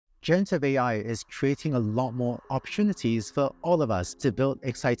Generative AI is creating a lot more opportunities for all of us to build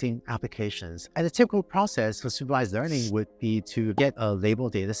exciting applications. And the typical process for supervised learning would be to get a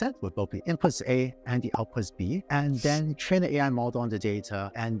labeled data set with both the inputs A and the outputs B, and then train an AI model on the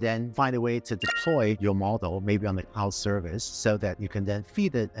data, and then find a way to deploy your model, maybe on the cloud service, so that you can then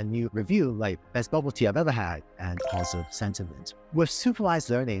feed it a new review like best bubble tea I've ever had and positive sentiment. With supervised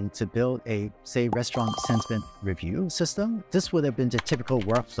learning to build a, say, restaurant sentiment review system, this would have been the typical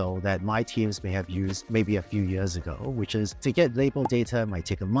workflow that my teams may have used maybe a few years ago, which is to get labeled data might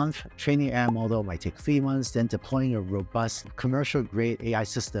take a month, training AI model might take 3 months, then deploying a robust commercial-grade AI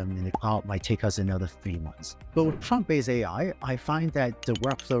system in the cloud might take us another 3 months. But with prompt-based AI, I find that the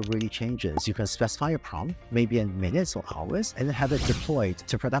workflow really changes. You can specify a prompt, maybe in minutes or hours, and then have it deployed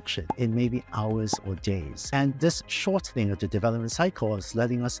to production in maybe hours or days. And this shortening of the development cycle is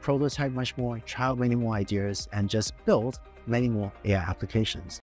letting us prototype much more, trial many more ideas, and just build many more AI applications.